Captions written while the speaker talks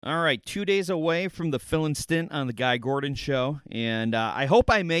All right, 2 days away from the fill and stint on the Guy Gordon Show, and I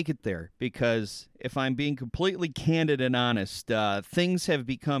hope I make it there because if I'm being completely candid and honest, things have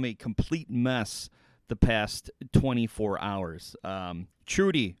become a complete mess the past 24 hours.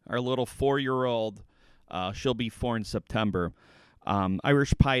 Trudy, our little 4-year-old, she'll be 4 in September,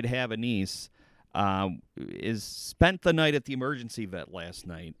 Irish Pied Havanese, is spent the night at the emergency vet last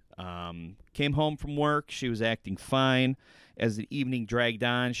night. Came home from work. She was acting fine. As the evening dragged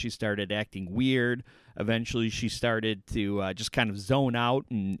on, she started acting weird. Eventually, she started to just kind of zone out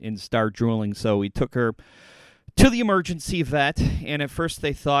and start drooling. So we took her to the emergency vet, and at first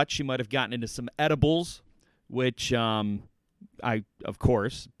they thought she might have gotten into some edibles, which I, of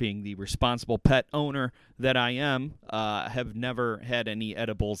course, being the responsible pet owner that I am, have never had any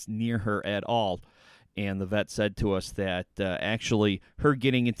edibles near her at all. And the vet said to us that actually her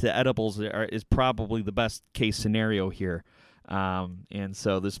getting into edibles is probably the best case scenario here. And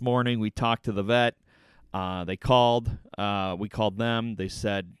so this morning we talked to the vet. They called. We called them. They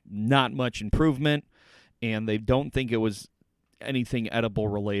said not much improvement, and they don't think it was anything edible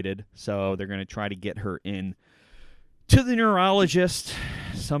related. So they're going to try to get her in to the neurologist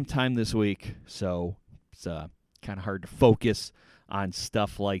sometime this week. So it's kind of hard to focus on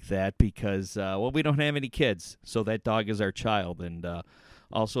stuff like that because, we don't have any kids, so that dog is our child. And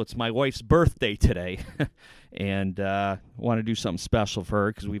also, it's my wife's birthday today, and want to do something special for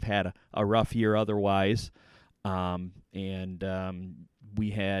her because we've had a rough year otherwise. We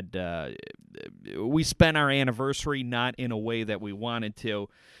spent our anniversary not in a way that we wanted to,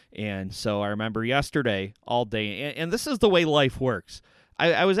 and so I remember yesterday all day, and this is the way life works.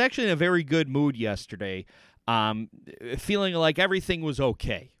 I was actually in a very good mood yesterday, feeling like everything was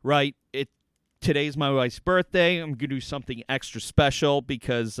okay, right? Today's my wife's birthday. I'm going to do something extra special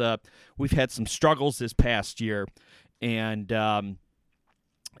because we've had some struggles this past year, and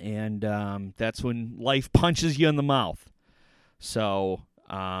that's when life punches you in the mouth. So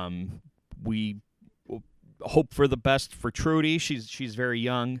we hope for the best for Trudy. She's very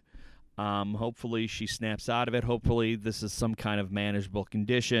young. Hopefully she snaps out of it. Hopefully this is some kind of manageable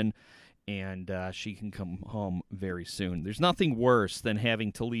condition, and she can come home very soon. There's nothing worse than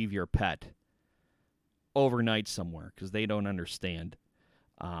having to leave your pet overnight somewhere because they don't understand.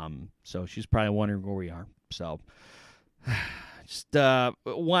 So she's probably wondering where we are. So just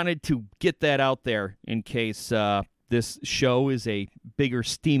wanted to get that out there in case this show is a bigger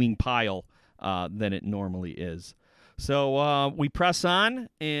steaming pile than it normally is. So we press on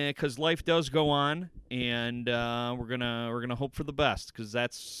because life does go on, and we're gonna hope for the best because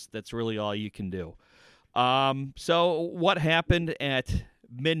that's really all you can do. So what happened at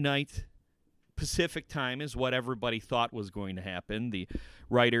midnight Pacific time is what everybody thought was going to happen. The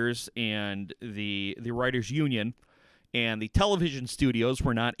writers and the writers union and the television studios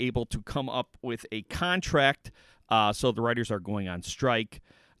were not able to come up with a contract, so the writers are going on strike.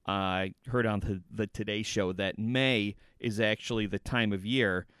 I heard on the Today Show that May is actually the time of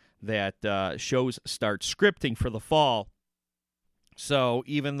year that shows start scripting for the fall. So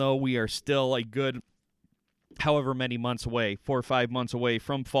even though we are still a good however many months away, 4 or 5 months away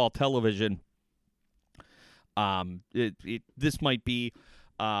from fall television, this might be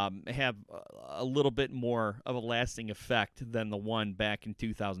have a little bit more of a lasting effect than the one back in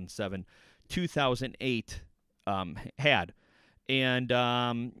 2007, 2008 had. And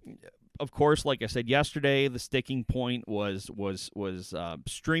of course, like I said yesterday, the sticking point was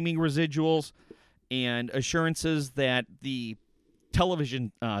streaming residuals and assurances that the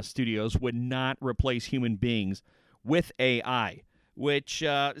television studios would not replace human beings with AI, which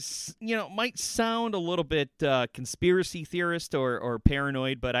might sound a little bit conspiracy theorist or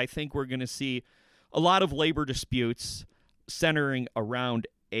paranoid, but I think we're going to see a lot of labor disputes centering around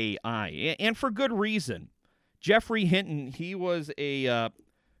AI, and for good reason. Jeffrey Hinton, he was a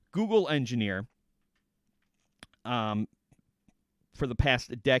Google engineer for the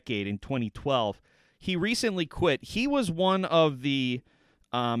past decade. In 2012. He recently quit. He was one of the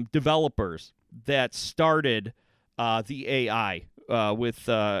developers that started the AI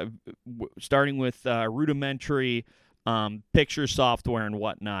starting with rudimentary picture software and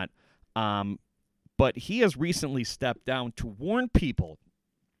whatnot. But he has recently stepped down to warn people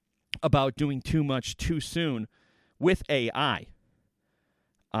about doing too much too soon with AI.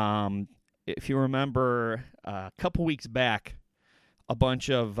 If you remember, a couple weeks back, a bunch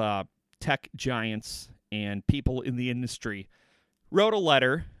of tech giants and people in the industry wrote a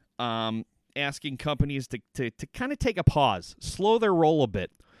letter asking companies to kind of take a pause, slow their roll a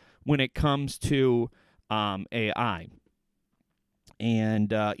bit when it comes to AI.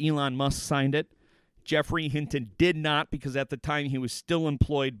 And Elon Musk signed it. Jeffrey Hinton did not, because at the time he was still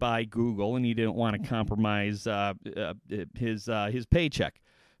employed by Google and he didn't want to compromise his paycheck.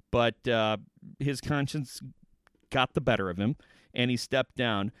 But his conscience got the better of him, and he stepped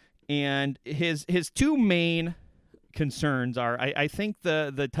down. And his two main concerns are, I think,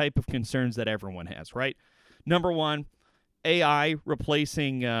 the type of concerns that everyone has, right? Number one, AI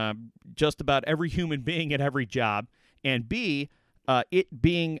replacing just about every human being at every job, and B, it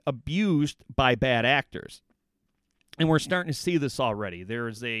being abused by bad actors. And we're starting to see this already.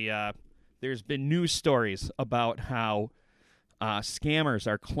 There's been news stories about how scammers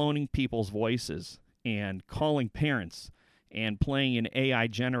are cloning people's voices and calling parents and playing an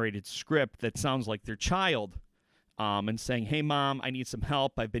AI-generated script that sounds like their child, and saying, "Hey, Mom, I need some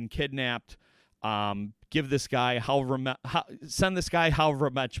help. I've been kidnapped. Give this guy send this guy however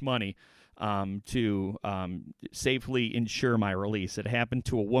much money to safely ensure my release." It happened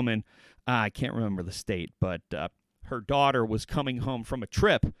to a woman. I can't remember the state, but her daughter was coming home from a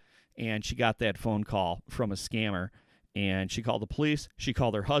trip, and she got that phone call from a scammer. And she called the police. She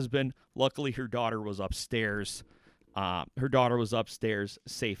called her husband. Luckily, her daughter was upstairs.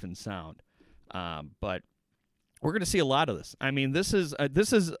 Safe and sound. But we're going to see a lot of this. I mean, this is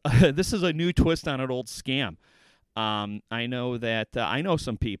a new twist on an old scam. I know that I know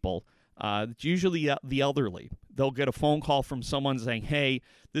some people. It's usually the elderly. They'll get a phone call from someone saying, "Hey,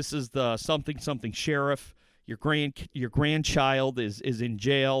 this is the something sheriff. Your grandchild is in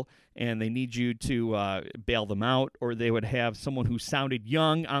jail, and they need you to bail them out." Or they would have someone who sounded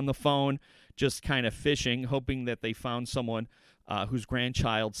young on the phone, just kind of fishing, hoping that they found someone whose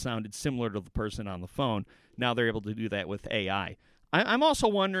grandchild sounded similar to the person on the phone. Now they're able to do that with AI. I'm also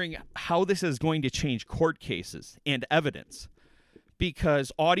wondering how this is going to change court cases and evidence,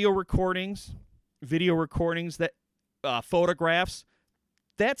 because audio recordings, video recordings, that photographs,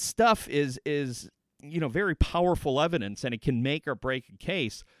 that stuff is very powerful evidence, and it can make or break a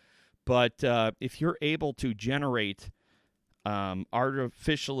case. But if you're able to generate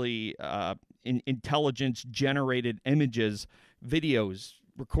artificially intelligence-generated images, videos,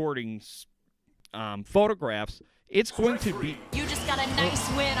 recordings, photographs, it's going to be... You just got a nice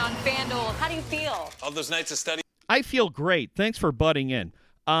win on FanDuel. How do you feel? All those nights of study. I feel great. Thanks for butting in.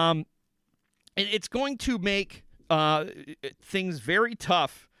 It's going to make things very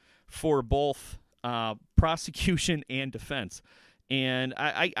tough for both prosecution and defense. And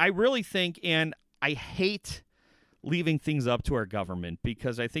I really think, and I hate leaving things up to our government,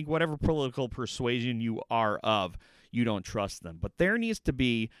 because I think whatever political persuasion you are of, you don't trust them. But there needs to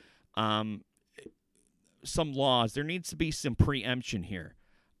be some laws. There needs to be some preemption here.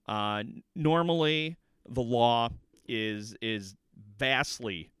 Normally, the law is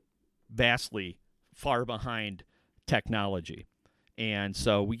vastly far behind technology. And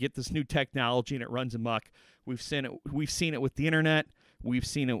so we get this new technology and it runs amok. We've seen it with the internet. We've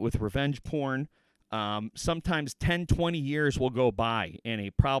seen it with revenge porn. Sometimes 10, 20 years will go by and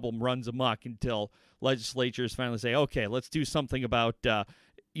a problem runs amok until legislatures finally say, "Okay, let's do something about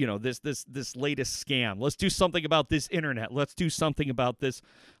this latest scam. Let's do something about this internet. Let's do something about this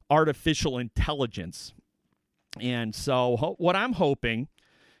artificial intelligence." And so what I'm hoping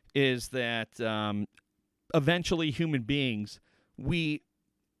is that eventually human beings, we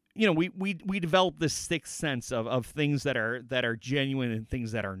develop this sixth sense of things that are genuine and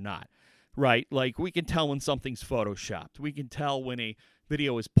things that are not, right? Like, we can tell when something's photoshopped. We can tell when a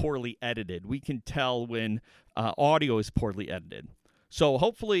video is poorly edited. We can tell when audio is poorly edited. So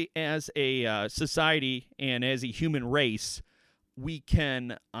hopefully, as a society and as a human race, we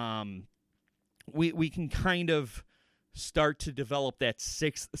can we can kind of start to develop that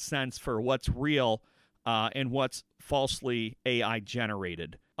sixth sense for what's real and what's falsely AI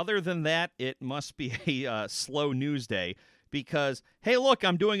generated. Other than that, it must be a slow news day, because, hey, look,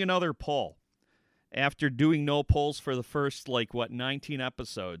 I'm doing another poll. After doing no polls for the first 19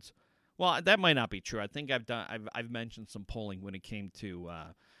 episodes. Well, that might not be true. I think I've mentioned some polling when it came to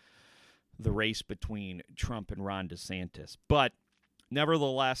the race between Trump and Ron DeSantis. But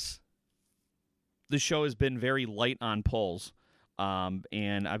nevertheless, the show has been very light on polls.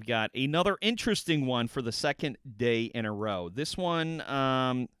 And I've got another interesting one for the second day in a row. This one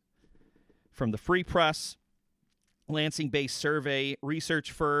from the Free Press, Lansing-based survey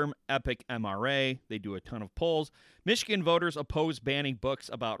research firm Epic MRA. They do a ton of polls. Michigan voters oppose banning books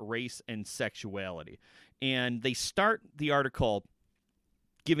about race and sexuality. And they start the article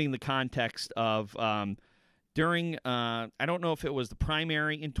giving the context of during, I don't know if it was the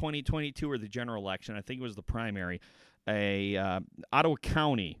primary in 2022 or the general election. I think it was the primary. Ottawa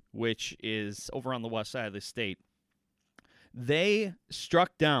County, which is over on the west side of the state, their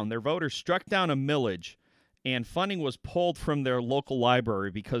voters struck down a millage, and funding was pulled from their local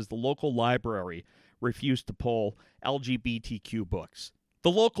library because the local library refused to pull LGBTQ books.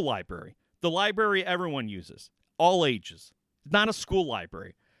 The local library, the library everyone uses, all ages, not a school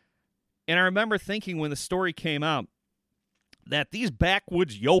library. And I remember thinking when the story came out that these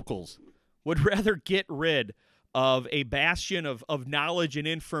backwoods yokels would rather get rid of a bastion of knowledge and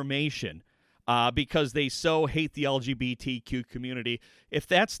information because they so hate the LGBTQ community. If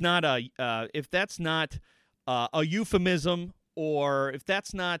that's not a euphemism, or if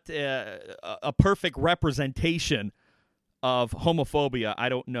that's not a perfect representation of homophobia, I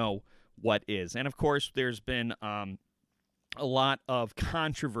don't know what is. And of course, there's been a lot of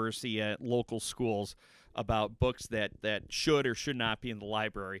controversy at local schools about books that should or should not be in the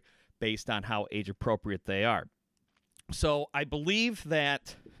library based on how age appropriate they are. So I believe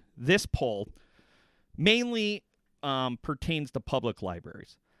that this poll mainly pertains to public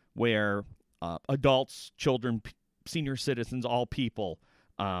libraries, where adults, children, senior citizens, all people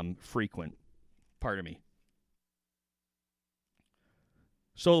frequent. Pardon me.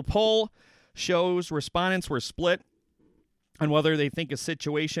 So the poll shows respondents were split on whether they think a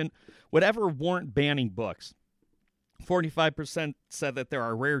situation would ever warrant banning books. 45% said that there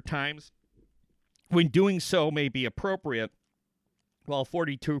are rare times when doing so may be appropriate, while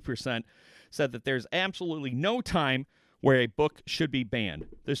 42% said that there's absolutely no time where a book should be banned.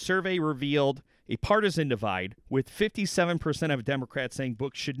 The survey revealed a partisan divide, with 57% of Democrats saying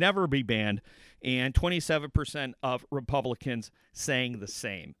books should never be banned and 27% of Republicans saying the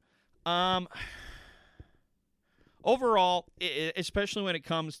same. Overall, especially when it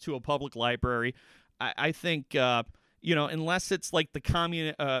comes to a public library, I think, unless it's like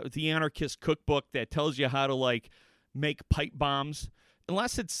the anarchist cookbook that tells you how to make pipe bombs,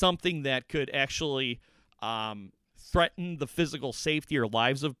 unless it's something that could actually threaten the physical safety or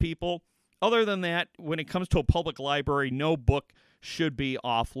lives of people. Other than that, when it comes to a public library, no book should be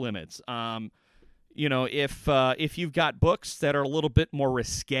off limits. If you've got books that are a little bit more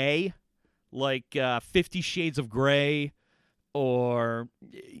risque, like 50 Shades of Grey, or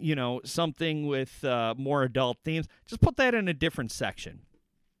something with more adult themes, just put that in a different section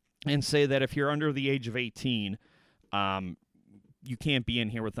and say that if you're under the age of 18, you can't be in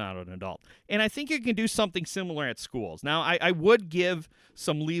here without an adult. And I think you can do something similar at schools. Now, I would give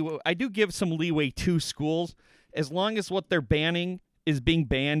some leeway. I do give some leeway to schools, as long as what they're banning is being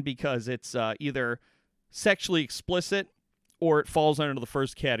banned because it's either sexually explicit or it falls under the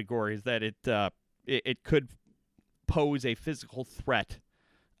first category, is that it could pose a physical threat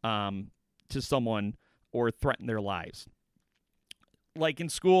to someone or threaten their lives. Like in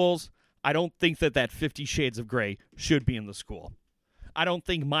schools, I don't think that 50 Shades of Grey should be in the school. I don't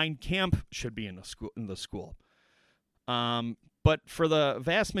think Mein Kampf should be in the school. But for the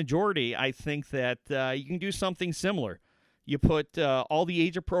vast majority, I think that you can do something similar. You put all the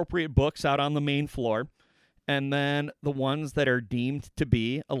age-appropriate books out on the main floor, and then the ones that are deemed to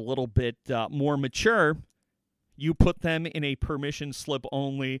be a little bit more mature, you put them in a permission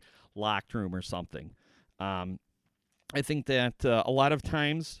slip-only locked room or something. I think that a lot of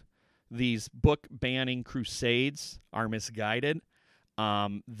times these book banning crusades are misguided.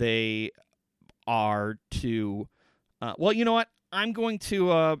 They are to well, you know what? I'm going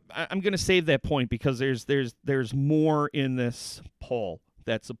to save that point because there's more in this poll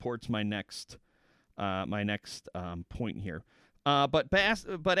that supports my next point here. But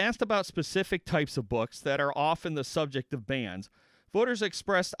asked about specific types of books that are often the subject of bans, voters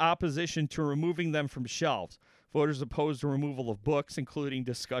expressed opposition to removing them from shelves. Voters opposed the removal of books, including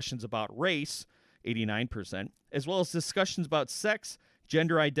discussions about race, 89%, as well as discussions about sex,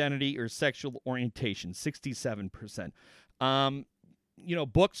 gender identity, or sexual orientation, 67%.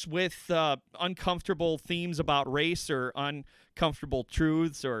 Books with uncomfortable themes about race or uncomfortable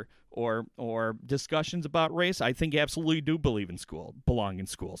truths or discussions about race, I think absolutely do belong in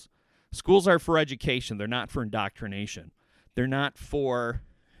schools. Schools are for education. They're not for indoctrination. They're not for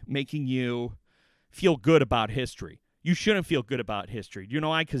making you feel good about history. You shouldn't feel good about history. You know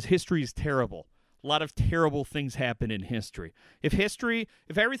why? Because history is terrible. A lot of terrible things happen in history.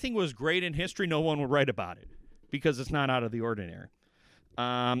 If everything was great in history, no one would write about it because it's not out of the ordinary.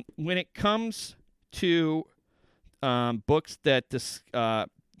 When it comes to books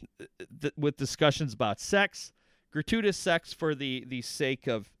with discussions about sex, gratuitous sex for the sake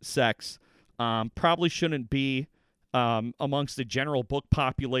of sex probably shouldn't be amongst the general book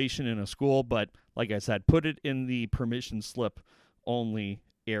population in a school, but like I said, put it in the permission slip only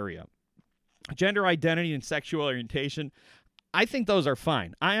area. Gender identity and sexual orientation, I think those are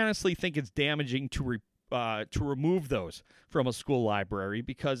fine. I honestly think it's damaging to remove those from a school library,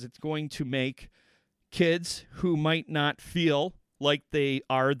 because it's going to make kids who might not feel like they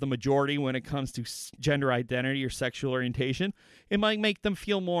are the majority when it comes to gender identity or sexual orientation, it might make them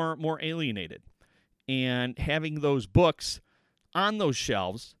feel more alienated. And having those books on those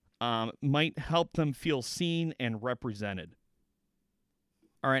shelves might help them feel seen and represented.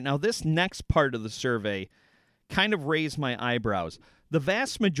 All right, now this next part of the survey kind of raised my eyebrows. The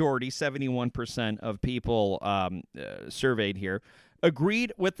vast majority, 71% of people surveyed here,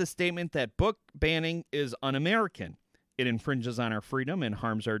 agreed with the statement that book banning is un-American. It infringes on our freedom and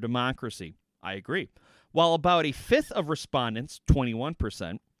harms our democracy. I agree. While about a fifth of respondents,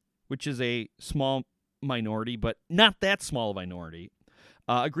 21%, which is a small minority, but not that small a minority,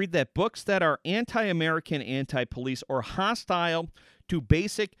 agreed that books that are anti-American, anti-police, or hostile to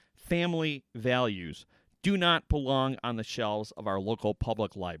basic family values do not belong on the shelves of our local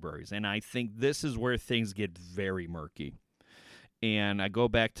public libraries. And I think this is where things get very murky. And I go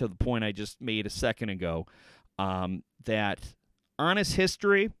back to the point I just made a second ago, that honest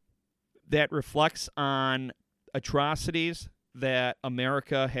history that reflects on atrocities that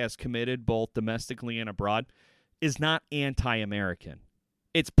America has committed both domestically and abroad is not anti-American.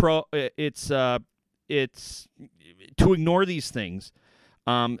 It's to ignore these things,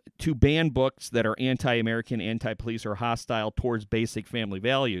 to ban books that are anti-American, anti-police, or hostile towards basic family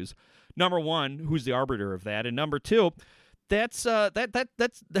values. Number one, who's the arbiter of that? And number two, that's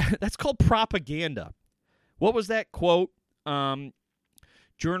called propaganda. What was that quote?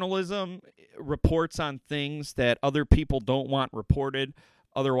 Journalism reports on things that other people don't want reported.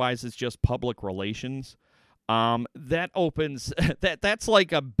 Otherwise, it's just public relations. That opens that's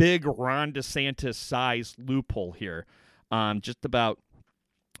like a big Ron DeSantis size loophole here. Just about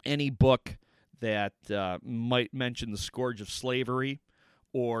any book that might mention the scourge of slavery,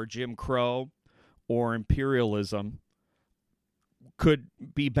 or Jim Crow, or imperialism could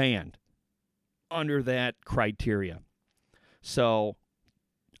be banned under that criteria. So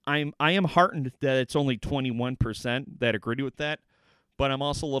I am heartened that it's only 21% that agree with that, but I'm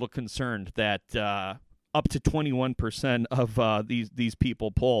also a little concerned that up to 21% of these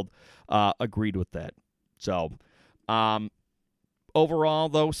people polled agreed with that. So overall,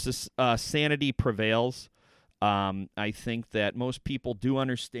 though, sanity prevails. I think that most people do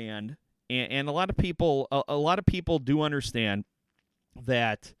understand, and a lot of people do understand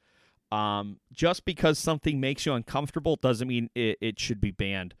that just because something makes you uncomfortable doesn't mean it should be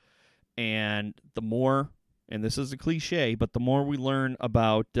banned. And the more, and this is a cliche, but the more we learn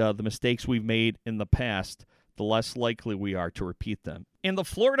about the mistakes we've made in the past, the less likely we are to repeat them. And the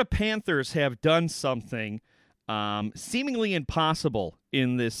Florida Panthers have done something seemingly impossible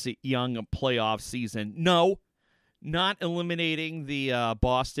in this young playoff season. No, not eliminating the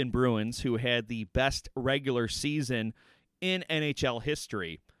Boston Bruins, who had the best regular season in NHL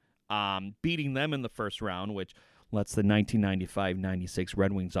history, beating them in the first round, which lets the 1995-96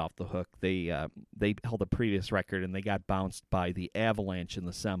 Red Wings off the hook. They held a previous record, and they got bounced by the Avalanche in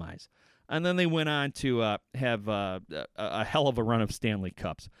the semis. And then they went on to have a hell of a run of Stanley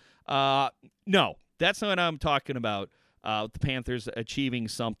Cups. No, that's not what I'm talking about, the Panthers achieving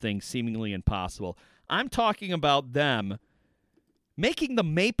something seemingly impossible. I'm talking about them making the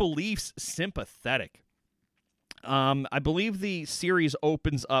Maple Leafs sympathetic. I believe the series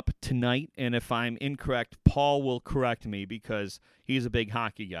opens up tonight, and if I'm incorrect, Paul will correct me because he's a big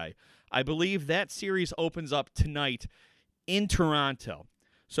hockey guy. I believe that series opens up tonight in Toronto.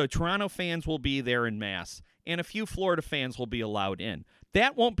 So Toronto fans will be there en masse, and a few Florida fans will be allowed in.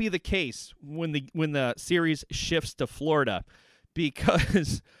 That won't be the case when the series shifts to Florida,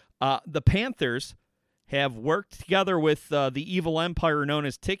 because the Panthers have worked together with the evil empire known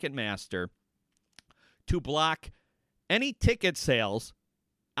as Ticketmaster to block any ticket sales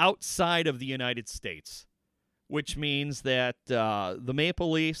outside of the United States, which means that the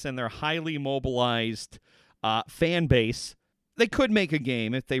Maple Leafs and their highly mobilized fan base, they could make a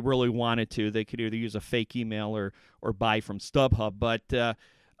game if they really wanted to. They could either use a fake email or buy from StubHub, but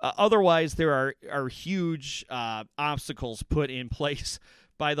otherwise there are huge obstacles put in place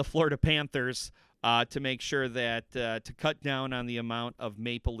by the Florida Panthers to make sure that to cut down on the amount of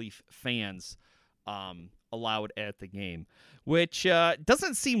Maple Leaf fans allowed at the game, which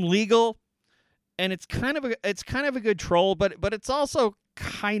doesn't seem legal, and it's kind of a good troll, but it's also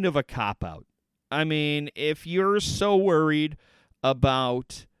kind of a cop-out. I mean, if you're so worried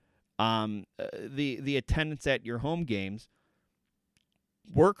about the attendance at your home games,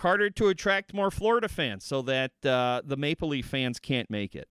 work harder to attract more Florida fans so that the Maple Leaf fans can't make it.